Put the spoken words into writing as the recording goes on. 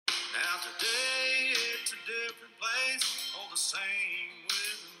Today it's a different place, all the same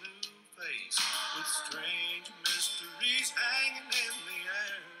with a new face, with strange mysteries hanging in the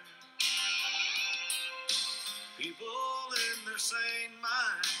air. People in their sane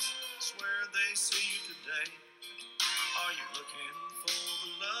minds swear they see you today. Are you looking for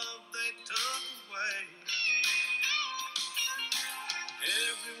the love they took away?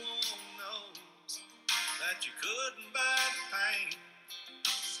 Everyone knows that you couldn't buy the pain,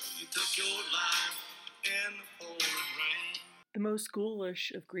 so you took your life in the pouring rain. The most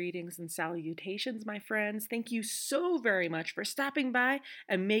ghoulish of greetings and salutations, my friends. Thank you so very much for stopping by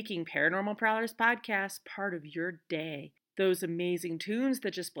and making Paranormal Prowlers Podcast part of your day. Those amazing tunes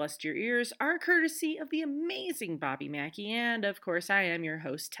that just blessed your ears are courtesy of the amazing Bobby Mackey, and of course, I am your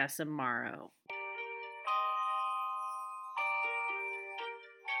host, Tessa Morrow.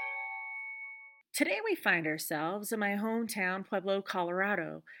 Today we find ourselves in my hometown, Pueblo,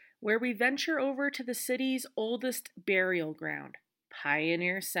 Colorado, where we venture over to the city's oldest burial ground,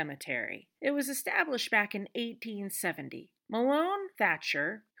 Pioneer Cemetery. It was established back in 1870. Malone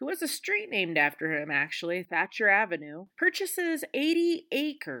Thatcher, who has a street named after him actually, Thatcher Avenue, purchases 80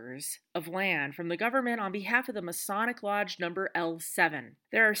 acres of land from the government on behalf of the Masonic Lodge number L7.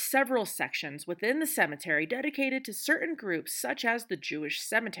 There are several sections within the cemetery dedicated to certain groups such as the Jewish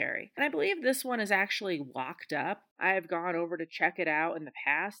cemetery, and I believe this one is actually locked up. I have gone over to check it out in the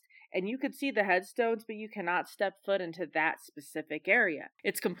past, and you could see the headstones, but you cannot step foot into that specific area.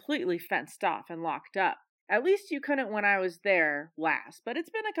 It's completely fenced off and locked up. At least you couldn't when I was there last, but it's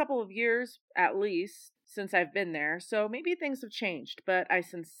been a couple of years, at least, since I've been there, so maybe things have changed, but I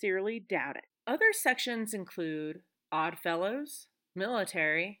sincerely doubt it. Other sections include Oddfellows,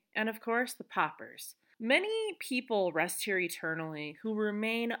 military, and of course the paupers. Many people rest here eternally who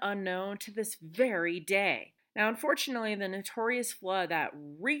remain unknown to this very day. Now, unfortunately, the notorious flood that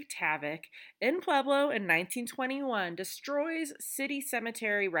wreaked havoc in Pueblo in 1921 destroys city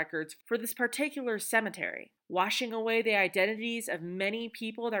cemetery records for this particular cemetery, washing away the identities of many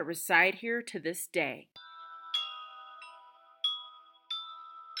people that reside here to this day.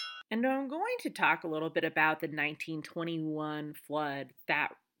 And I'm going to talk a little bit about the 1921 flood that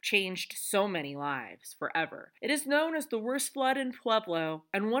changed so many lives forever. It is known as the worst flood in Pueblo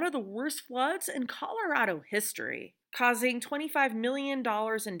and one of the worst floods in Colorado history, causing $25 million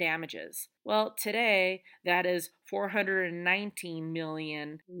in damages. Well, today, that is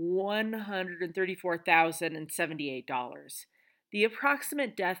 $419,134,078. The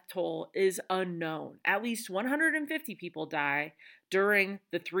approximate death toll is unknown. At least 150 people die during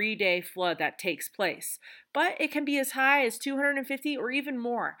the 3-day flood that takes place, but it can be as high as 250 or even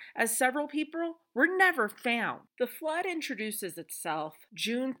more, as several people were never found. The flood introduces itself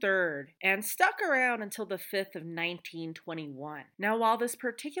June 3rd and stuck around until the 5th of 1921. Now, while this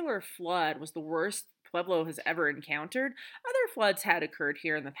particular flood was the worst Pueblo has ever encountered, other floods had occurred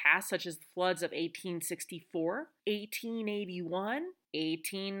here in the past, such as the floods of 1864, 1881,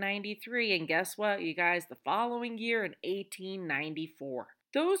 1893, and guess what, you guys, the following year in 1894.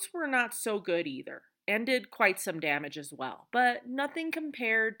 Those were not so good either, and did quite some damage as well, but nothing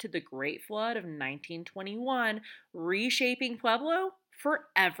compared to the Great Flood of 1921, reshaping Pueblo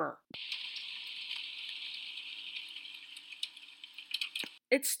forever.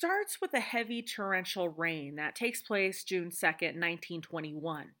 It starts with a heavy torrential rain that takes place June 2nd,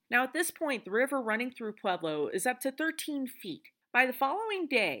 1921. Now, at this point, the river running through Pueblo is up to 13 feet. By the following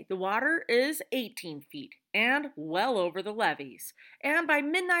day, the water is 18 feet and well over the levees. And by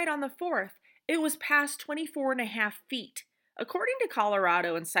midnight on the 4th, it was past 24.5 feet. According to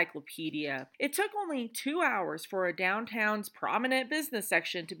Colorado Encyclopedia, it took only 2 hours for a downtown's prominent business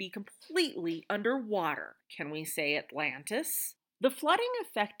section to be completely underwater. Can we say Atlantis? The flooding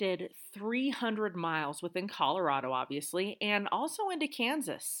affected 300 miles within Colorado, obviously, and also into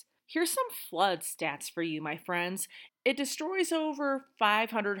Kansas. Here's some flood stats for you, my friends. It destroys over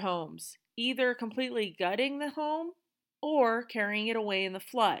 500 homes, either completely gutting the home or carrying it away in the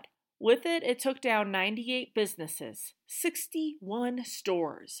flood. With it, it took down 98 businesses, 61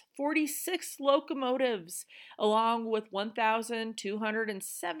 stores, 46 locomotives, along with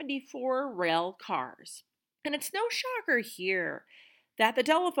 1,274 rail cars. And it's no shocker here that the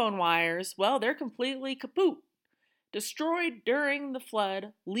telephone wires, well, they're completely kaput, destroyed during the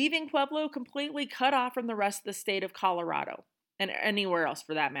flood, leaving Pueblo completely cut off from the rest of the state of Colorado, and anywhere else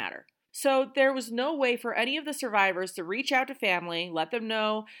for that matter. So there was no way for any of the survivors to reach out to family, let them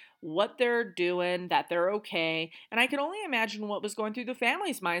know what they're doing, that they're okay, and I can only imagine what was going through the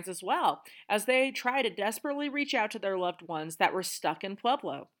families' minds as well, as they try to desperately reach out to their loved ones that were stuck in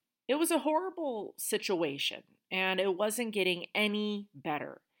Pueblo. It was a horrible situation, and it wasn't getting any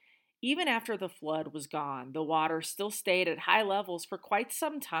better. Even after the flood was gone, the water still stayed at high levels for quite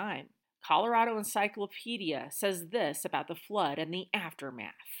some time. Colorado Encyclopedia says this about the flood and the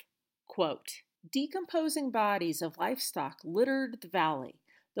aftermath. Quote, decomposing bodies of livestock littered the valley.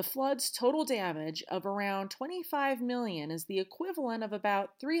 The flood's total damage of around 25 million is the equivalent of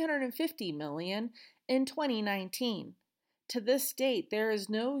about 350 million in 2019. To this date, there is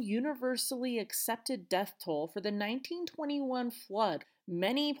no universally accepted death toll for the 1921 flood.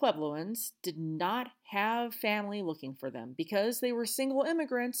 Many Puebloans did not have family looking for them because they were single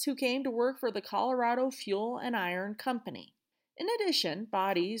immigrants who came to work for the Colorado Fuel and Iron Company. In addition,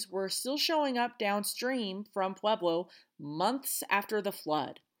 bodies were still showing up downstream from Pueblo months after the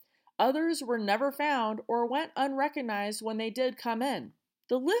flood. Others were never found or went unrecognized when they did come in.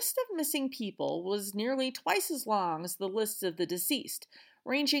 The list of missing people was nearly twice as long as the list of the deceased,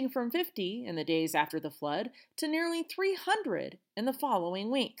 ranging from 50 in the days after the flood to nearly 300 in the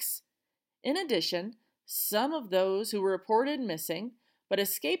following weeks. In addition, some of those who were reported missing but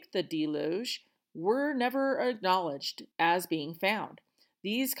escaped the deluge were never acknowledged as being found.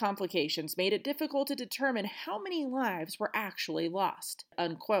 These complications made it difficult to determine how many lives were actually lost.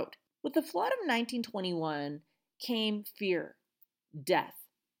 Unquote. With the flood of 1921 came fear, death,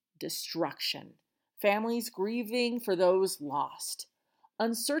 destruction, families grieving for those lost,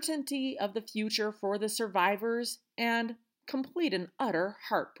 uncertainty of the future for the survivors, and complete and utter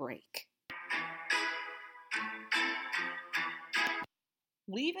heartbreak.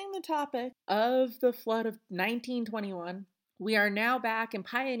 Leaving the topic of the flood of 1921, we are now back in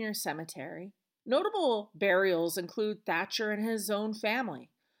Pioneer Cemetery. Notable burials include Thatcher and his own family.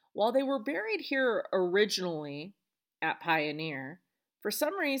 While they were buried here originally at Pioneer, for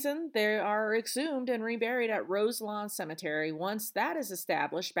some reason they are exhumed and reburied at Roselawn Cemetery once that is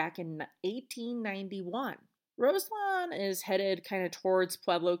established back in 1891. Roselawn is headed kind of towards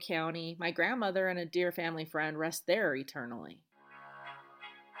Pueblo County. My grandmother and a dear family friend rest there eternally.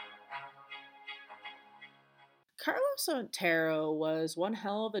 Carlos Otero was one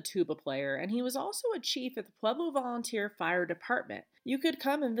hell of a tuba player, and he was also a chief at the Pueblo Volunteer Fire Department. You could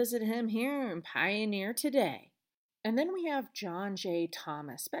come and visit him here in Pioneer today. And then we have John J.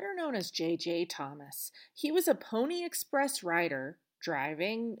 Thomas, better known as J.J. Thomas. He was a Pony Express rider,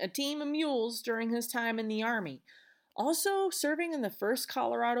 driving a team of mules during his time in the Army, also serving in the 1st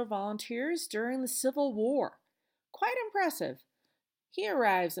Colorado Volunteers during the Civil War. Quite impressive. He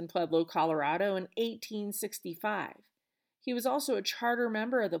arrives in Pueblo, Colorado in 1865. He was also a charter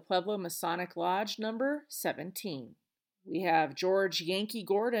member of the Pueblo Masonic Lodge number 17. We have George Yankee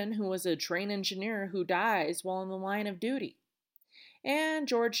Gordon, who was a train engineer who dies while in the line of duty. And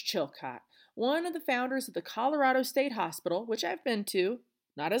George Chilcott, one of the founders of the Colorado State Hospital, which I've been to,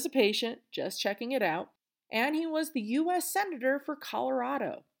 not as a patient, just checking it out. And he was the U.S. Senator for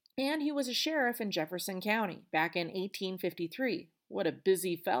Colorado. And he was a sheriff in Jefferson County back in 1853. What a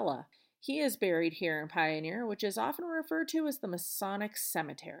busy fella. He is buried here in Pioneer, which is often referred to as the Masonic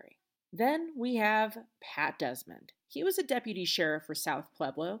Cemetery. Then we have Pat Desmond. He was a deputy sheriff for South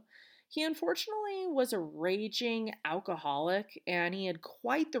Pueblo. He unfortunately was a raging alcoholic, and he had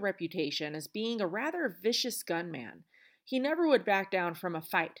quite the reputation as being a rather vicious gunman. He never would back down from a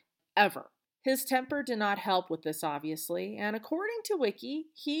fight, ever. His temper did not help with this, obviously, and according to Wiki,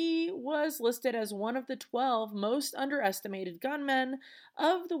 he was listed as one of the 12 most underestimated gunmen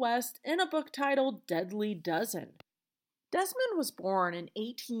of the West in a book titled Deadly Dozen. Desmond was born in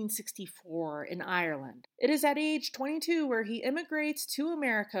 1864 in Ireland. It is at age 22 where he immigrates to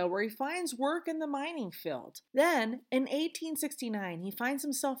America, where he finds work in the mining field. Then, in 1869, he finds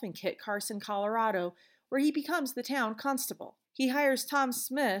himself in Kit Carson, Colorado, where he becomes the town constable. He hires Tom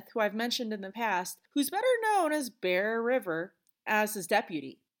Smith, who I've mentioned in the past, who's better known as Bear River, as his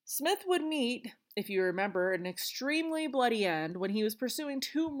deputy. Smith would meet, if you remember, an extremely bloody end when he was pursuing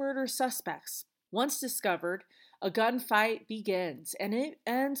 2 murder suspects. Once discovered, a gunfight begins, and it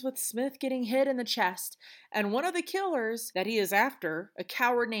ends with Smith getting hit in the chest, and one of the killers that he is after, a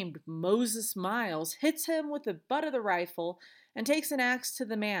coward named Moses Miles, hits him with the butt of the rifle and takes an axe to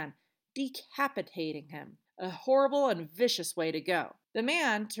the man, decapitating him. A horrible and vicious way to go. The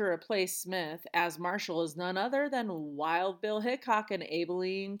man to replace Smith as marshal is none other than Wild Bill Hickok in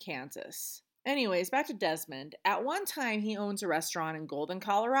Abilene, Kansas. Anyways, back to Desmond. At one time, he owns a restaurant in Golden,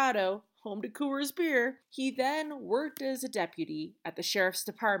 Colorado, home to Coors Beer. He then worked as a deputy at the sheriff's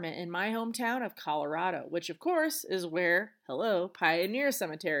department in my hometown of Colorado, which of course is where, Pioneer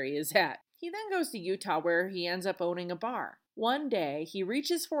Cemetery is at. He then goes to Utah, where he ends up owning a bar. One day, he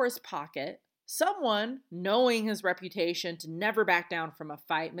reaches for his pocket. Someone, knowing his reputation to never back down from a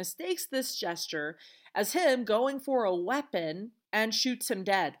fight, mistakes this gesture as him going for a weapon and shoots him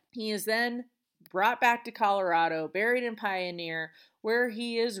dead. He is then brought back to Colorado, buried in Pioneer, where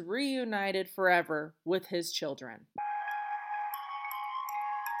he is reunited forever with his children.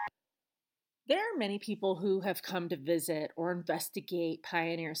 There are many people who have come to visit or investigate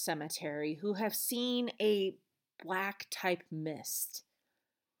Pioneer Cemetery who have seen a black type mist.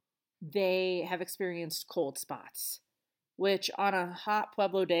 They have experienced cold spots, which on a hot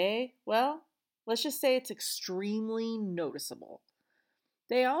Pueblo day, well, let's just say it's extremely noticeable.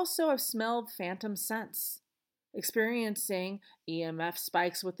 They also have smelled phantom scents, experiencing EMF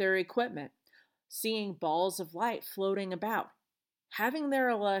spikes with their equipment, seeing balls of light floating about, having their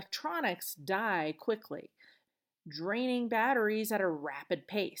electronics die quickly, draining batteries at a rapid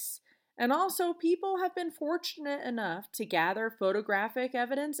pace. And also, people have been fortunate enough to gather photographic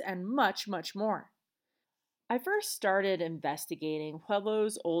evidence and much, much more. I first started investigating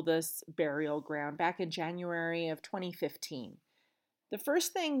Pueblo's oldest burial ground back in January of 2015. The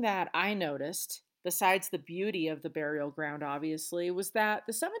first thing that I noticed, besides the beauty of the burial ground, obviously, was that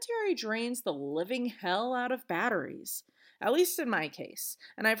the cemetery drains the living hell out of batteries, at least in my case,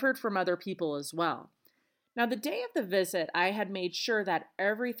 and I've heard from other people as well. Now, the day of the visit, I had made sure that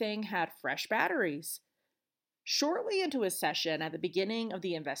everything had fresh batteries. Shortly into a session at the beginning of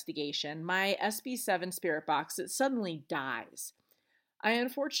the investigation, my SB7 spirit box it suddenly dies. I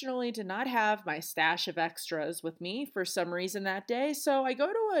unfortunately did not have my stash of extras with me for some reason that day, so I go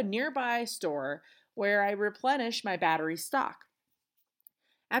to a nearby store where I replenish my battery stock.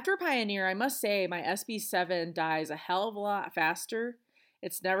 After Pioneer, I must say my SB7 dies a hell of a lot faster.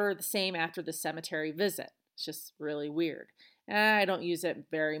 It's never the same after the cemetery visit. It's just really weird. And I don't use it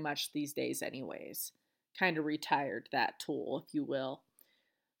very much these days, anyways. Kind of retired that tool, if you will.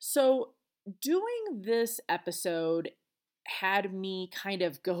 So, doing this episode had me kind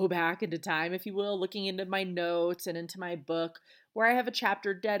of go back into time, if you will, looking into my notes and into my book where I have a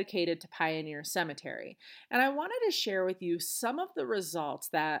chapter dedicated to Pioneer Cemetery. And I wanted to share with you some of the results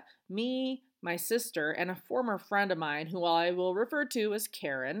that me, my sister, and a former friend of mine, who I will refer to as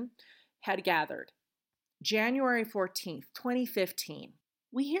Karen, had gathered. January 14th, 2015.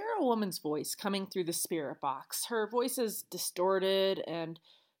 We hear a woman's voice coming through the spirit box. Her voice is distorted and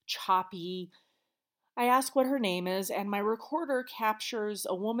choppy. I ask what her name is, and my recorder captures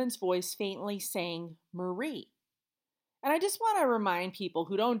a woman's voice faintly saying, Marie. And I just want to remind people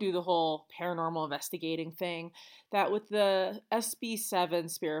who don't do the whole paranormal investigating thing that with the SB7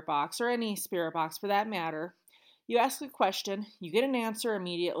 spirit box, or any spirit box for that matter, you ask a question, you get an answer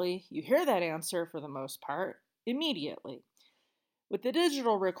immediately, you hear that answer for the most part immediately. With the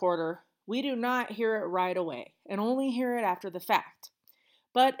digital recorder, we do not hear it right away and only hear it after the fact.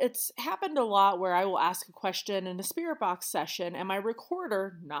 But it's happened a lot where I will ask a question in a spirit box session and my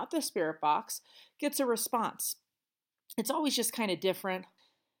recorder, not the spirit box, gets a response. It's always just kind of different.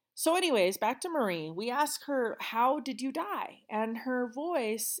 So anyways, back to Marie. We ask her, how did you die? And her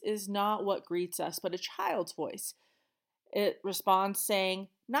voice is not what greets us, but a child's voice. It responds saying,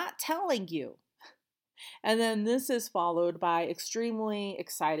 not telling you. And then this is followed by extremely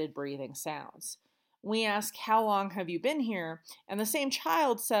excited breathing sounds. We ask, how long have you been here? And the same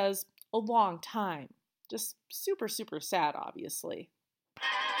child says, a long time. Just super, super sad, obviously.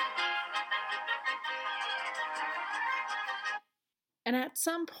 And at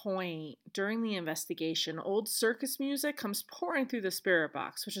some point during the investigation, old circus music comes pouring through the spirit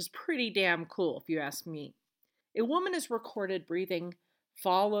box, which is pretty damn cool if you ask me. A woman is recorded breathing,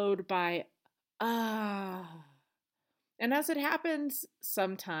 followed by, ah. And as it happens,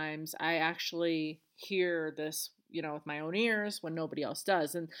 sometimes I actually hear this, with my own ears when nobody else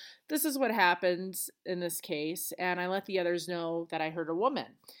does. And this is what happens in this case. And I let the others know that I heard a woman.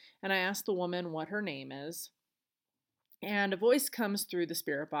 And I asked the woman what her name is. And a voice comes through the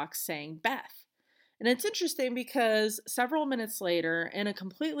spirit box saying, Beth. And it's interesting because several minutes later, in a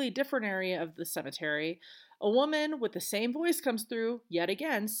completely different area of the cemetery, a woman with the same voice comes through yet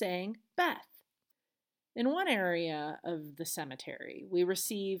again saying, Beth. In one area of the cemetery, we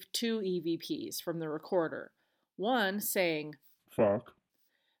receive two EVPs from the recorder. One saying, Fuck.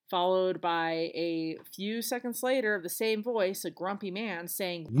 Followed by a few seconds later of the same voice, a grumpy man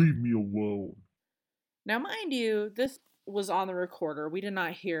saying, Leave me alone. Now, mind you, this was on the recorder. We did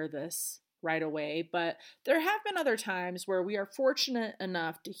not hear this right away, but there have been other times where we are fortunate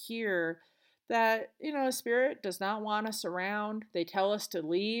enough to hear that, a spirit does not want us around. They tell us to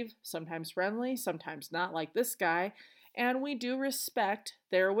leave, sometimes friendly, sometimes not, like this guy, and we do respect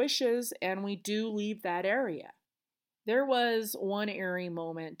their wishes and we do leave that area. There was one eerie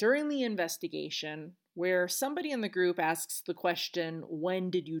moment during the investigation where somebody in the group asks the question, when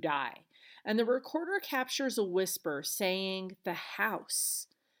did you die? And the recorder captures a whisper saying the house.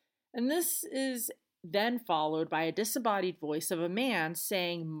 And this is then followed by a disembodied voice of a man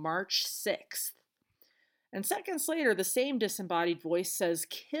saying March 6th. And seconds later, the same disembodied voice says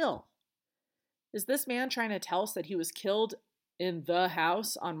kill. Is this man trying to tell us that he was killed in the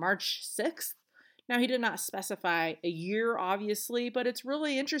house on March 6th? Now, he did not specify a year, obviously, but it's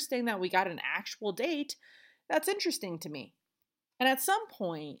really interesting that we got an actual date. That's interesting to me. And at some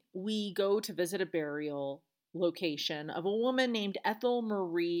point, we go to visit a burial location of a woman named Ethel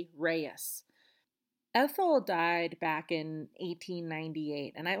Marie Reyes. Ethel died back in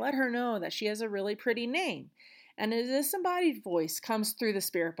 1898, and I let her know that she has a really pretty name. And a disembodied voice comes through the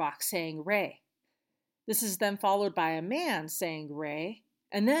spirit box saying Ray. This is then followed by a man saying Ray,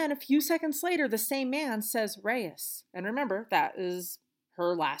 and then a few seconds later, the same man says Reyes. And remember, that is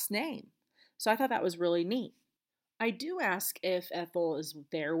her last name. So I thought that was really neat. I do ask if Ethel is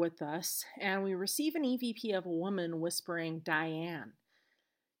there with us, and we receive an EVP of a woman whispering Diane.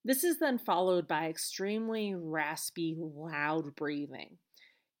 This is then followed by extremely raspy, loud breathing.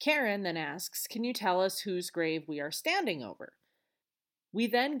 Karen then asks, can you tell us whose grave we are standing over? We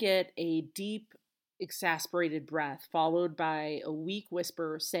then get a deep, exasperated breath, followed by a weak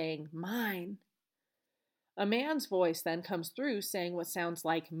whisper saying, mine. A man's voice then comes through saying what sounds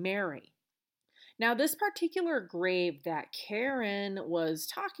like Mary. Now, this particular grave that Karen was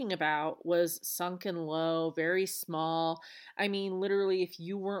talking about was sunken low, very small. I mean, literally, if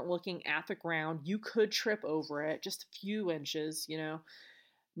you weren't looking at the ground, you could trip over it, just a few inches,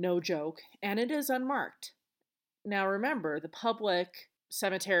 no joke. And it is unmarked. Now, remember, the public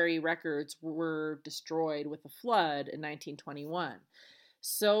cemetery records were destroyed with the flood in 1921.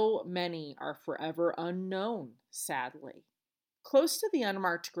 So many are forever unknown, sadly. Close to the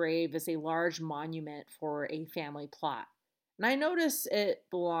unmarked grave is a large monument for a family plot. And I notice it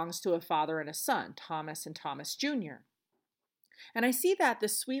belongs to a father and a son, Thomas and Thomas Jr. And I see that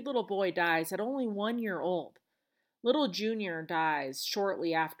this sweet little boy dies at only 1 year old. Little Junior dies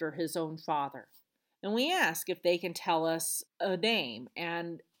shortly after his own father. And we ask if they can tell us a name.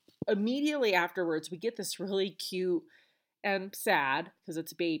 And immediately afterwards, we get this really cute and sad, because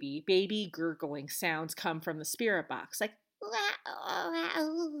it's baby gurgling sounds come from the spirit box. Like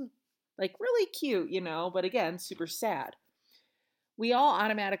really cute, but again, super sad. We all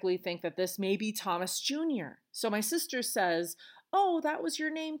automatically think that this may be Thomas Jr. So my sister says, oh, that was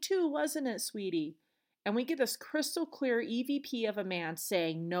your name too, wasn't it, sweetie? And we get this crystal clear EVP of a man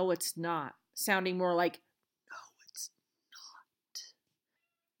saying, no, it's not, sounding more like, no, it's not.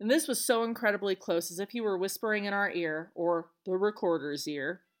 And this was so incredibly close, as if he were whispering in our ear, or the recorder's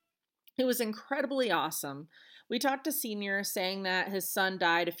ear. It was incredibly awesome. We talked to Senior saying that his son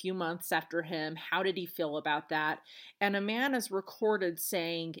died a few months after him. How did he feel about that? And a man is recorded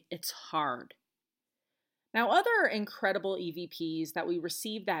saying, it's hard. Now, other incredible EVPs that we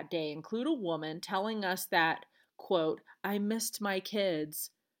received that day include a woman telling us that, quote, I missed my kids.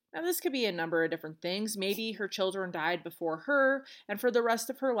 Now, this could be a number of different things. Maybe her children died before her, and for the rest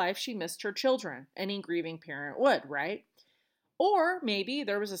of her life, she missed her children. Any grieving parent would, right? Or maybe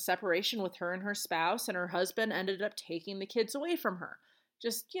there was a separation with her and her spouse, and her husband ended up taking the kids away from her.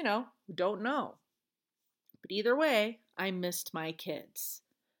 Just, don't know. But either way, I missed my kids.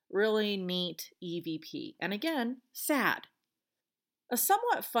 Really neat EVP. And again, sad. A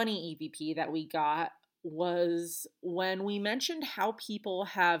somewhat funny EVP that we got was when we mentioned how people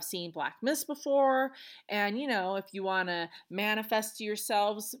have seen black mist before. And, if you want to manifest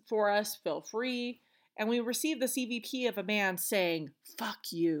yourselves for us, feel free. And we received this EVP of a man saying,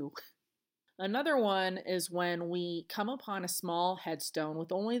 fuck you. Another one is when we come upon a small headstone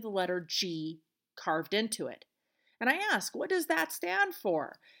with only the letter G carved into it. And I ask, what does that stand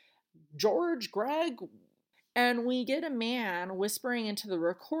for? George, Greg? And we get a man whispering into the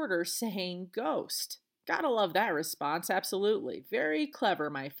recorder saying ghost. Gotta love that response, absolutely. Very clever,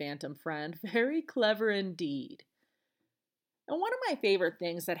 my phantom friend. Very clever indeed. And one of my favorite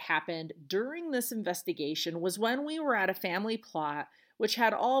things that happened during this investigation was when we were at a family plot which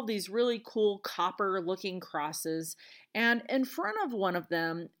had all of these really cool copper-looking crosses, and in front of one of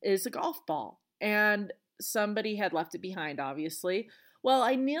them is a golf ball, and somebody had left it behind, obviously. Well,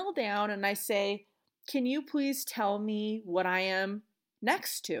 I kneel down and I say, can you please tell me what I am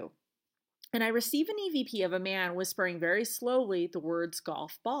next to? And I receive an EVP of a man whispering very slowly the words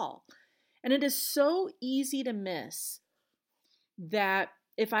golf ball. And it is so easy to miss that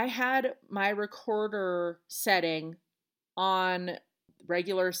if I had my recorder setting on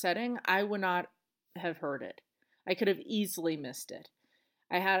regular setting, I would not have heard it. I could have easily missed it.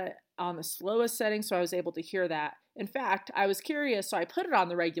 I had it on the slowest setting, so I was able to hear that. In fact, I was curious, so I put it on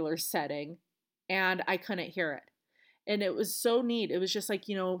the regular setting and I couldn't hear it. And it was so neat. It was just like,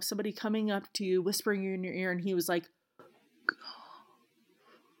 somebody coming up to you, whispering in your ear, and he was like,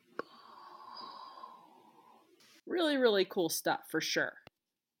 really, really cool stuff for sure.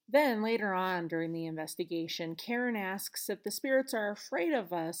 Then later on during the investigation, Karen asks if the spirits are afraid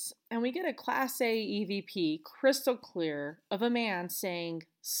of us, and we get a Class A EVP crystal clear of a man saying,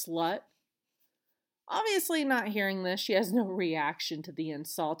 slut. Obviously, not hearing this, she has no reaction to the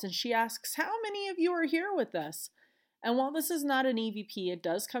insult, and she asks, how many of you are here with us? And while this is not an EVP, it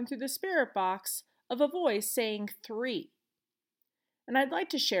does come through the spirit box of a voice saying 3. And I'd like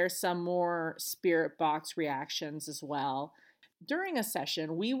to share some more spirit box reactions as well. During a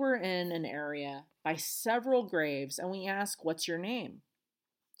session, we were in an area by several graves and we ask, what's your name?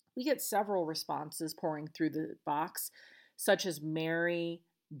 We get several responses pouring through the box, such as Mary,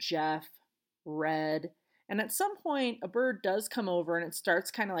 Jeff, Red. And at some point, a bird does come over and it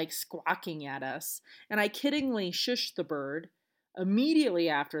starts kind of like squawking at us. And I kiddingly shush the bird. Immediately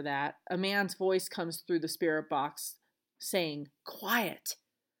after that, a man's voice comes through the spirit box saying, quiet.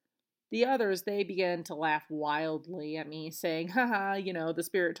 The others, they began to laugh wildly at me, saying, haha, the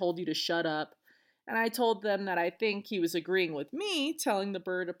spirit told you to shut up. And I told them that I think he was agreeing with me, telling the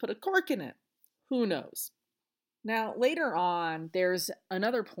bird to put a cork in it. Who knows? Now, later on, there's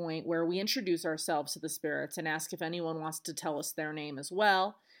another point where we introduce ourselves to the spirits and ask if anyone wants to tell us their name as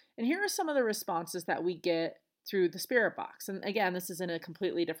well. And here are some of the responses that we get through the spirit box. And again, this is in a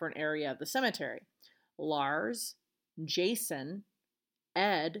completely different area of the cemetery. Lars, Jason,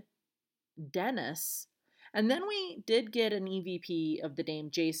 Ed, Dennis, and then we did get an EVP of the name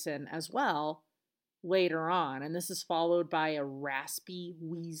Jason as well later on, and this is followed by a raspy,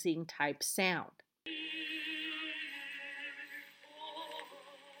 wheezing type sound.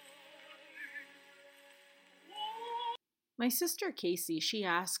 My sister Casey, she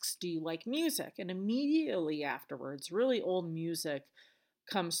asks, do you like music? And immediately afterwards, really old music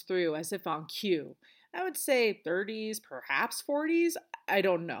comes through as if on cue. I would say 30s, perhaps 40s, I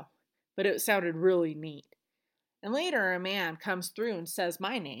don't know, but it sounded really neat. And later, a man comes through and says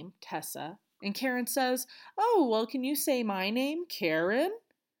my name, Tessa, and Karen says, oh, well, can you say my name, Karen?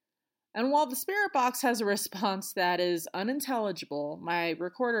 And while the spirit box has a response that is unintelligible, my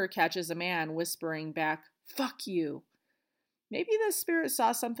recorder catches a man whispering back, fuck you. Maybe the spirit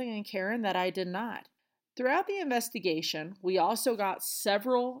saw something in Karen that I did not. Throughout the investigation, we also got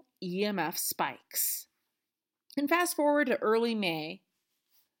several EMF spikes. And fast forward to early May,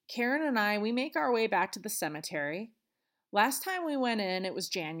 Karen and I, we make our way back to the cemetery. Last time we went in, it was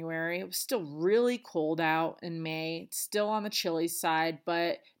January. It was still really cold out in May. It's still on the chilly side,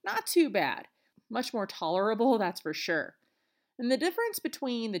 but not too bad. Much more tolerable, that's for sure. And the difference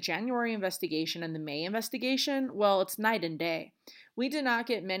between the January investigation and the May investigation, well, it's night and day. We did not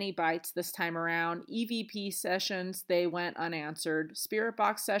get many bites this time around. EVP sessions, they went unanswered. Spirit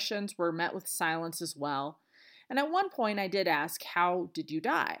box sessions were met with silence as well. And at one point I did ask, how did you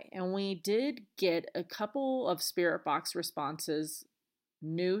die? And we did get a couple of spirit box responses,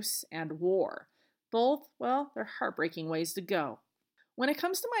 noose and war. Both, well, they're heartbreaking ways to go. When it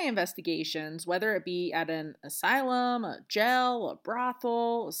comes to my investigations, whether it be at an asylum, a jail, a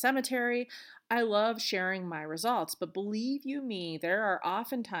brothel, a cemetery, I love sharing my results, but believe you me, there are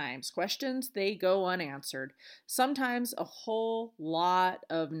oftentimes questions they go unanswered. Sometimes a whole lot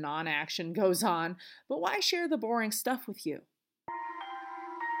of non-action goes on, but why share the boring stuff with you?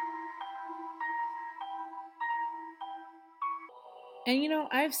 And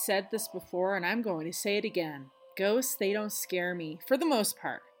I've said this before and I'm going to say it again. Ghosts, they don't scare me, for the most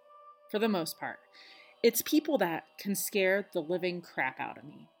part. For the most part. It's people that can scare the living crap out of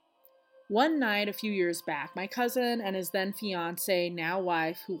me. One night a few years back, my cousin and his then fiance, now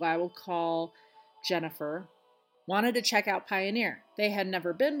wife, who I will call Jennifer, wanted to check out Pioneer. They had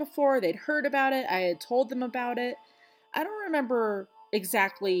never been before, they'd heard about it, I had told them about it. I don't remember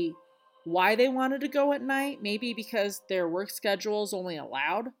exactly why they wanted to go at night, maybe because their work schedules only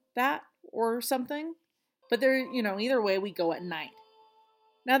allowed that or something. But either way, we go at night.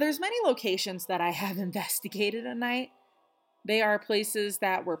 Now, there's many locations that I have investigated at night. They are places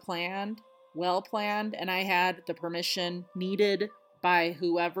that were planned, well planned, and I had the permission needed by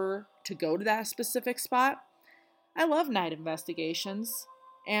whoever to go to that specific spot. I love night investigations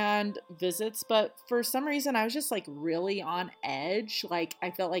and visits, but for some reason I was just like really on edge. Like I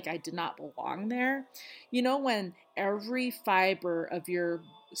felt like I did not belong there. When every fiber of your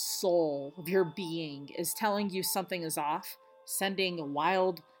soul, of your being, is telling you something is off, sending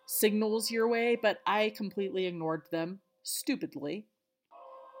wild signals your way, but I completely ignored them, stupidly.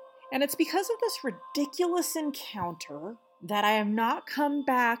 And it's because of this ridiculous encounter that I have not come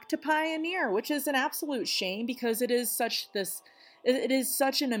back to Pioneer, which is an absolute shame because it is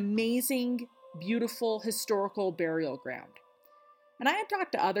such an amazing, beautiful historical burial ground. And I had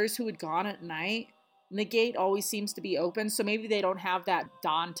talked to others who had gone at night, and the gate always seems to be open, so maybe they don't have that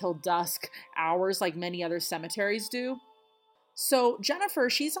dawn till dusk hours like many other cemeteries do. So Jennifer,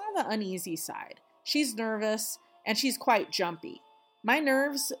 she's on the uneasy side. She's nervous and she's quite jumpy. My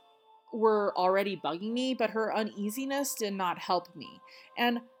nerves were already bugging me, but her uneasiness did not help me.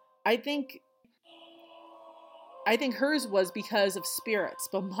 And I think hers was because of spirits,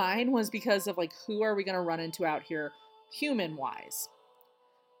 but mine was because of like, who are we going to run into out here human wise?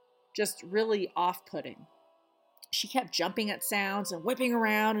 Just really off-putting. She kept jumping at sounds and whipping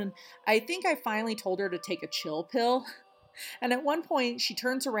around, and I think I finally told her to take a chill pill. And at one point, she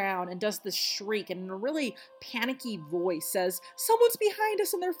turns around and does this shriek and in a really panicky voice says, "Someone's behind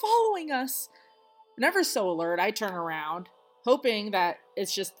us and they're following us." And ever so alert, I turn around, hoping that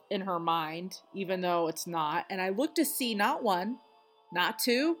it's just in her mind, even though it's not. And I look to see not one, not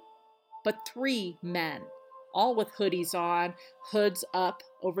two, but three men, all with hoodies on, hoods up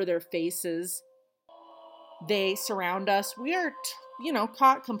over their faces. They surround us. We are,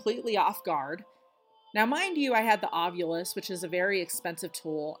 caught completely off guard. Now, mind you, I had the Ovulus, which is a very expensive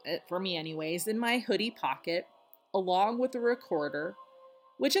tool, for me anyways, in my hoodie pocket, along with a recorder,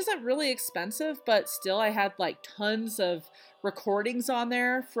 which isn't really expensive, but still I had like tons of recordings on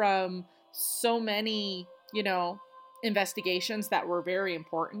there from so many, investigations that were very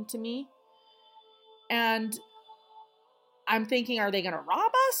important to me. And I'm thinking, are they going to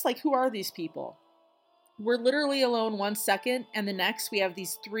rob us? Like, who are these people? We're literally alone 1 second, and the next we have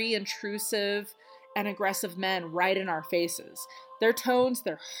these three intrusive and aggressive men right in our faces. Their tones,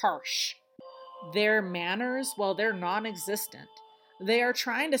 they're harsh. Their manners, well, they're non-existent. They are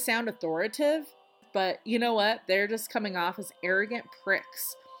trying to sound authoritative, but you know what? They're just coming off as arrogant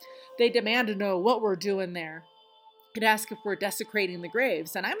pricks. They demand to know what we're doing there and ask if we're desecrating the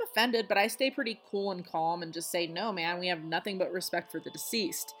graves. And I'm offended, but I stay pretty cool and calm and just say, no, man, we have nothing but respect for the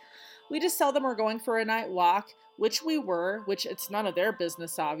deceased. We just tell them we're going for a night walk, which we were, which it's none of their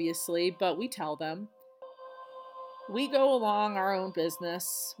business, obviously, but we tell them. We go along our own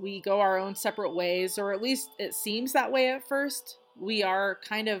business. We go our own separate ways, or at least it seems that way at first. We are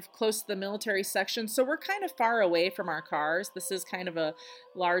kind of close to the military section, so we're kind of far away from our cars. This is kind of a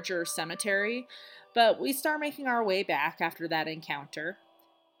larger cemetery, but we start making our way back after that encounter.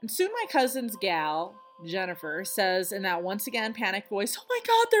 And soon my cousin's gal, Jennifer, says in that once again panicked voice, "Oh my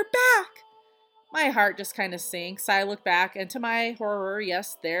God, they're back!" My heart just kind of sinks. I look back, and to my horror,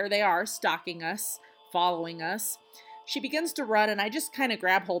 yes, there they are, stalking us, following us. She begins to run, and I just kind of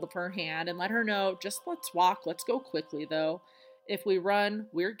grab hold of her hand and let her know, just let's walk, let's go quickly, though. If we run,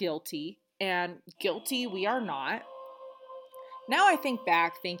 we're guilty, and guilty we are not. Now I think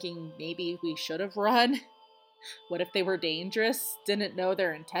back, thinking maybe we should have run. What if they were dangerous? Didn't know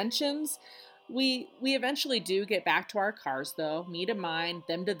their intentions? We eventually do get back to our cars, though. Me to mine,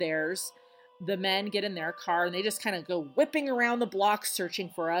 them to theirs. The men get in their car, and they just kind of go whipping around the block searching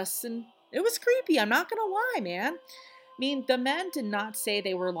for us, and it was creepy, I'm not gonna lie, man. I mean, the men did not say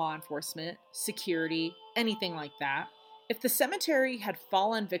they were law enforcement, security, anything like that. If the cemetery had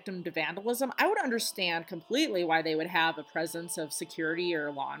fallen victim to vandalism, I would understand completely why they would have a presence of security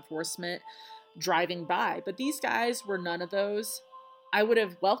or law enforcement driving by. But these guys were none of those. I would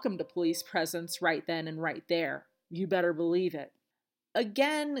have welcomed a police presence right then and right there. You better believe it.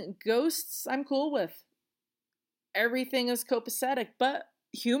 Again, ghosts I'm cool with. Everything is copacetic, but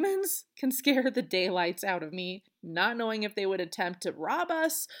humans can scare the daylights out of me, not knowing if they would attempt to rob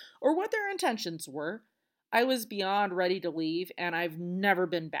us or what their intentions were. I was beyond ready to leave, and I've never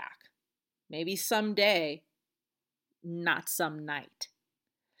been back. Maybe someday, not some night.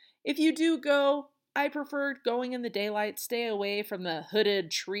 If you do go, I prefer going in the daylight. Stay away from the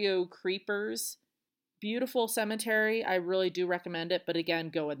hooded trio creepers. Beautiful cemetery, I really do recommend it, but again,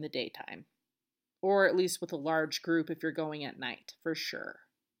 go in the daytime. Or at least with a large group if you're going at night, for sure.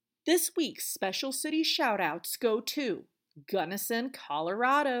 This week's special city shoutouts go to Gunnison,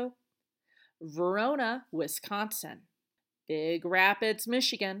 Colorado, Verona, Wisconsin, Big Rapids,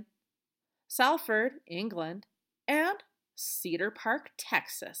 Michigan, Salford, England, and Cedar Park,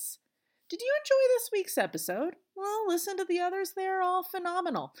 Texas. Did you enjoy this week's episode? Well, listen to the others. They're all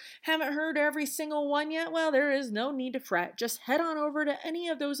phenomenal. Haven't heard every single one yet? Well, there is no need to fret. Just head on over to any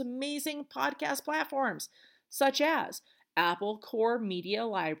of those amazing podcast platforms, such as Apple Core Media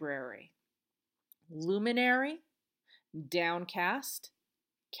Library, Luminary, Downcast,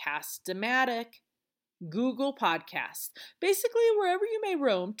 Castamatic, Google Podcasts. Basically, wherever you may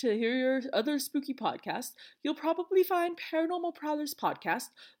roam to hear your other spooky podcasts, you'll probably find Paranormal Prowlers Podcast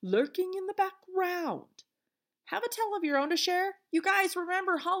lurking in the background. Have a tale of your own to share? You guys,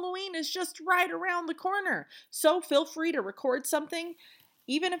 remember, Halloween is just right around the corner. So feel free to record something,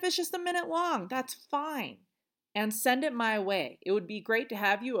 even if it's just a minute long. That's fine. And send it my way. It would be great to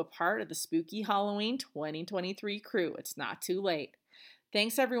have you a part of the spooky Halloween 2023 crew. It's not too late.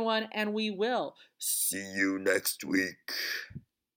 Thanks, everyone, and we will see you next week.